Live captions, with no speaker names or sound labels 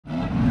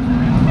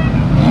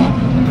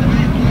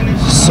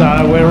So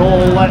we're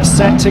all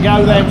set to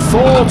go then.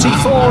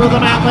 44 of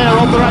them out there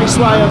on the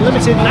raceway,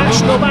 Unlimited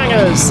National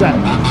Bangers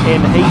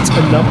in heat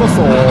number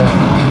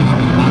 4.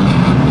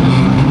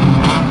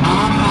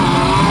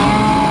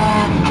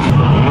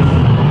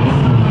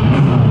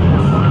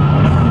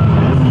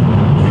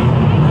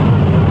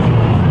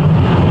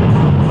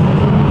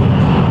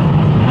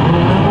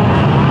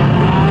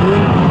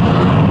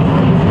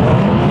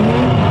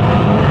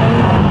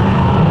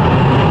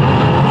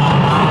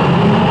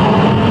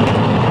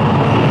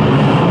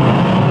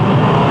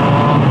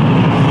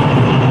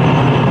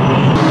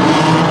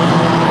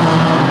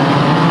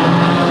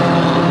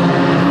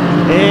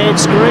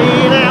 It's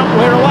green out,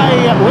 we're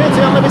away with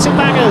the Unlimited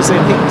Bangers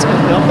in heat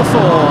number 4.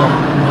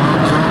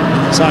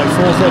 So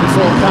 434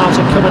 cars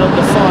are coming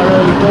under fire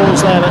early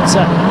doors there, but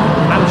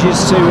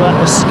manages to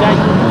escape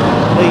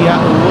the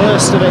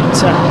worst of it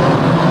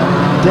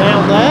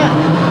down there.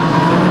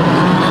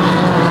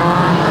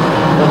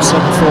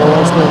 174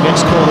 Osborne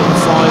gets caught at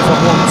the 5 on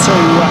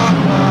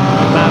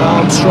 1-2. Matt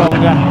Armstrong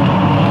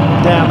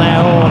down there,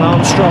 Owen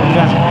Armstrong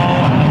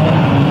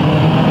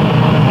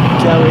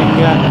going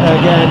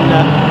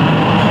again.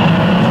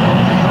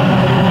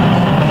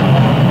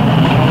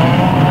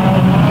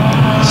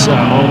 So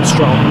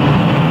Armstrong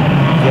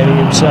getting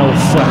himself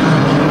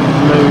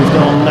moved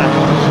on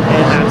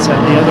in at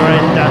the other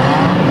end.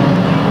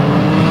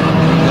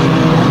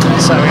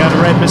 So we go to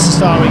red, Mr.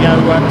 Star, we go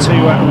to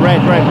red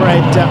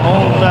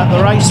on the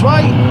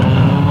raceway.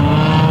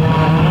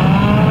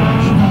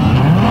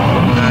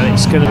 And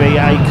it's going to be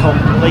a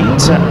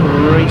complete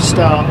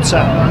restart.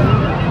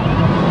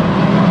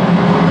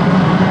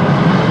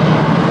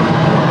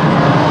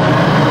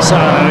 So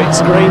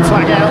it's green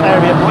flag out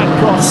there, a black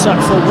cross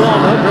for 100,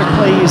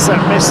 please,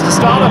 Mr.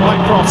 Starter.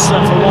 Black cross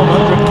for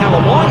 100,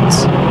 Callum White.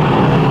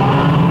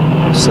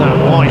 So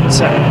White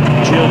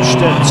judged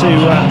to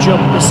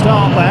jump the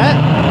start there.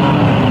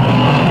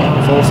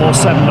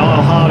 447,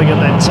 Niall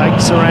Hardigan then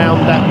takes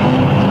around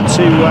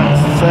to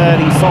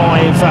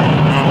 35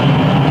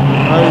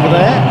 over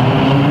there.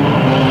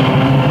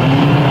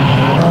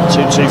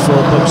 224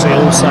 Bugsy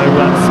also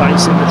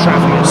facing the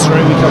traffic as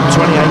through. We come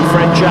 28,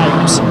 Fred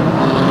James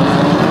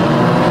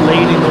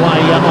leading the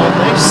way on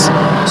this.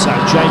 So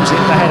James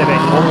in the head of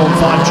it.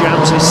 115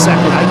 Jams is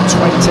second.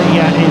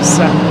 820 is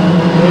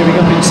moving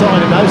up inside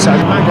him though. So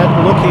Maggott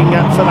looking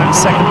for that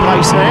second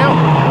place now.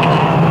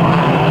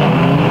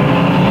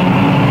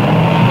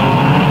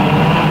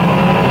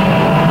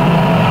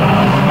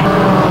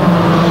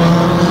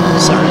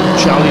 So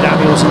Charlie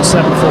Daniels and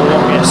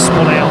 741 gets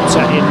spun out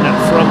in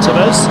front of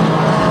us.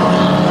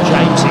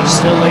 James is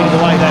still leading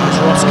the way there as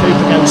Ross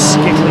Cooper goes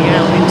skittling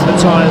out into the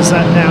tyres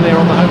down here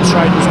on the home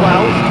straight as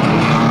well.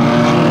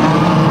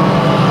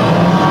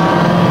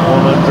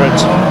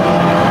 100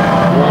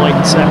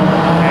 White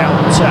out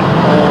of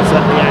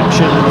the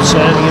action and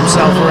turning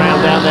himself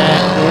around down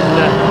there in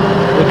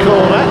the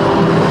corner.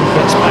 He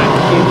gets back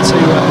into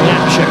the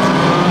action.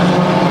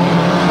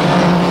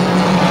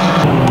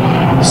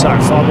 So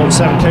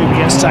 517 Cooper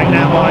gets taken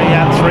out by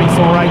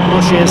 348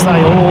 Bushy as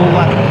they all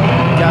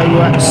go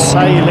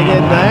sailing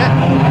in there.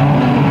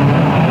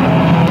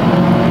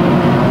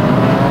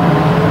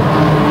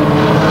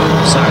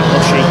 So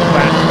Bushy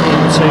back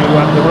into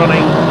the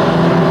running.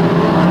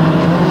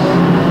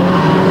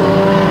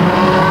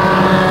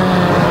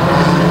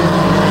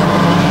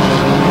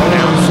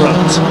 Down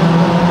front.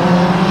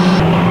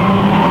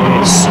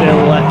 It's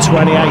still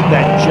 28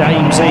 then.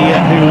 Jamesy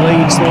who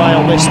leads the way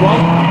on this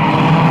one.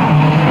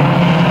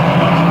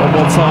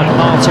 115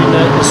 Martin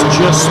has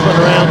just spun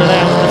around and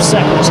out of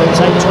second, so it's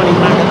 820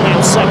 Maggott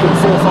now second,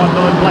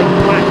 459 Blake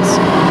Platt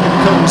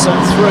comes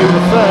through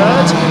the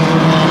third.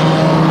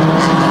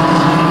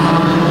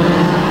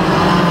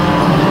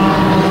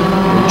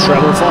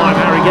 Treble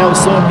 5, Harry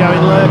Gelsthorpe going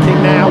lurking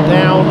now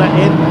down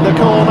in the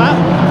corner.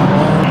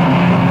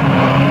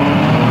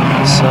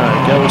 So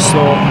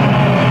Gelsthorpe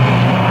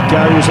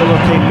goes a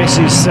looking,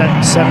 misses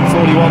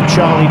 741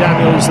 Charlie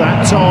Daniels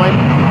that time.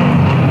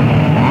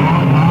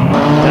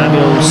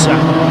 Daniels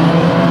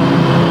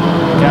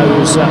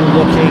goes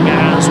looking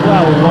as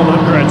well,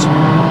 100.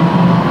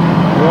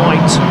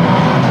 White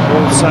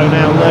also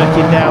now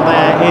lurking down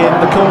there in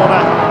the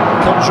corner,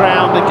 comes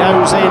round and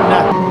goes in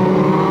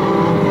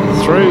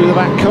through the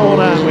back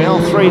corner. We are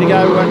 3 to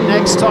go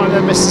next time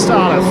then, Mr.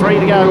 Starter, 3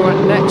 to go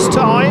next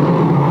time.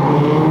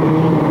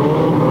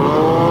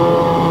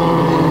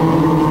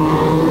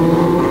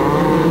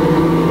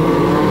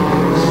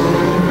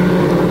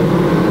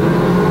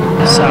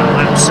 So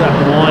laps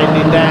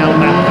winding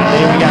down, and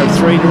here we go,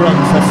 3 to run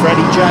for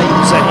Freddie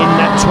James in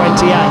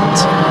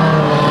 28.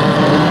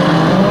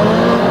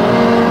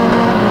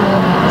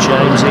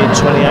 James in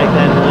 28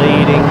 then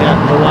leading the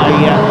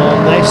way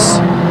on this.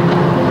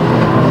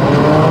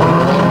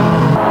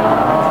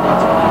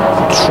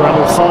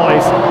 Treble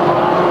 5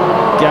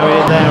 going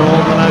in there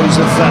on the nose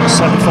of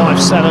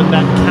 757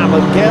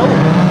 Callum Gill.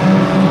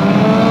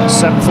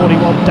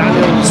 741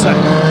 Daniels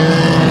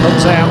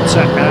comes out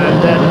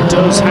and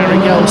does Harry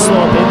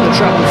Gelsthorpe in the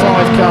treble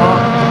 5 car.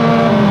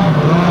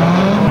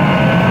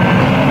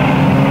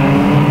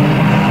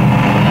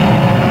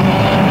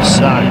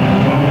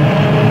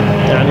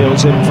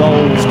 who's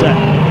involved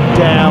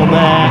down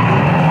there.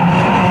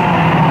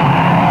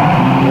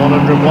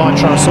 100 wide,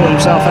 trying to sort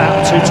himself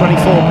out.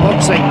 224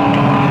 Bugsy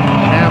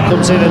now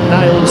comes in and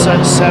nails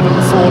at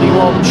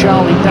 741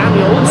 Charlie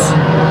Daniels.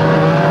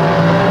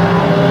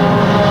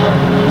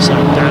 So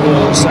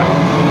Daniels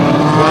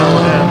well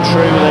and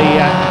truly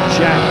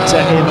jacked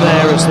in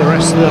there as the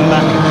rest of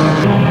them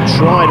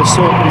try to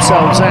sort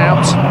themselves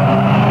out.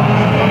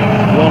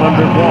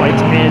 100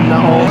 wide in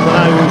on the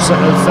nose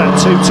of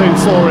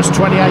 224 as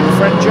 28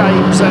 Fred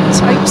James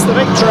takes the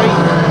victory.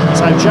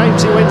 So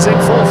James, he wins it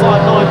 4.59,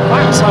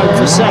 backs home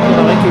for second.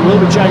 I think it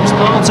will be James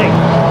Martin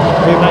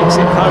who makes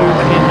it home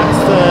in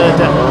third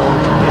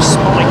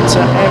despite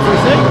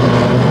everything.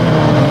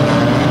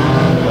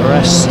 The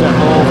rest of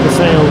the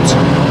field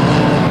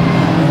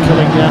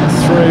coming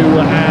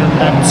through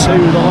and to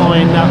the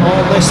line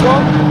on this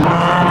one.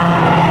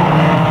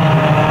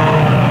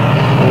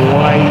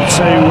 Away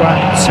to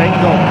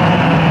Tingle,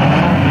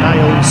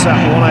 nails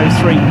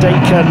 103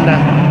 Deacon,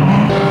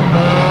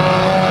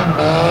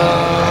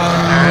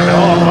 and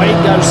away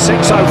goes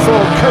 604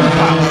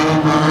 Cooper.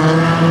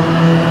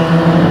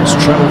 It's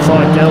treble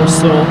 5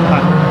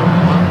 Gelsthorpe,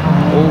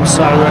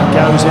 also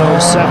goes in on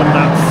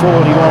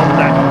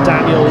 7.41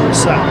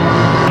 Daniels.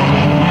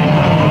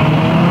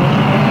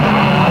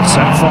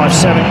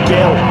 757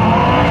 Gill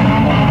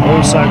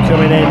also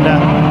coming in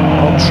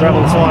on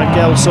treble 5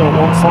 Gelsthorpe.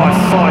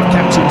 155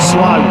 Captain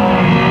Slow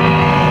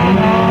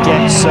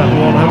gets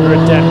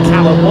 100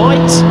 Callum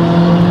White.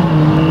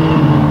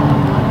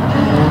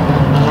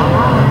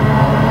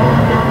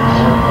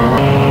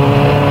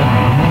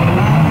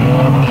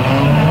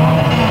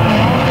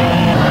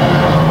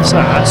 So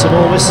that's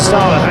all, Mr.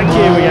 Starler. Thank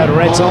you. We go to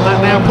Reds on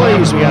that now,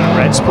 please. We go to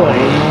Reds,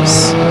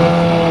 please.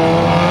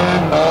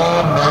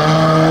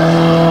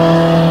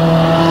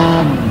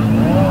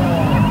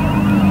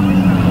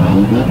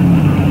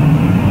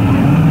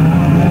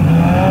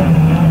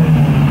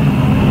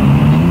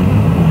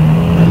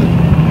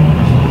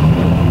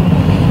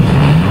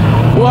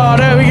 Well,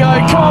 there we go.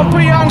 Come on,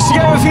 put your hands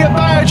together for your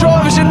banger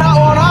drivers in that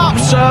one.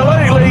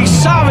 Absolutely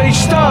savage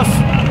stuff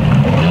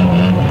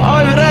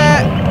over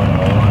there.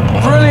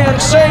 Brilliant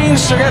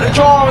scenes to get the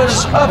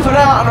drivers up and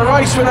out and the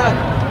race winner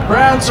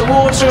round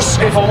towards us.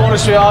 If I'm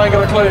honest with you, I ain't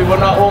got a clue who won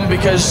that one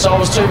because I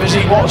was too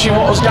busy watching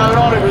what was going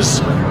on. It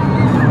was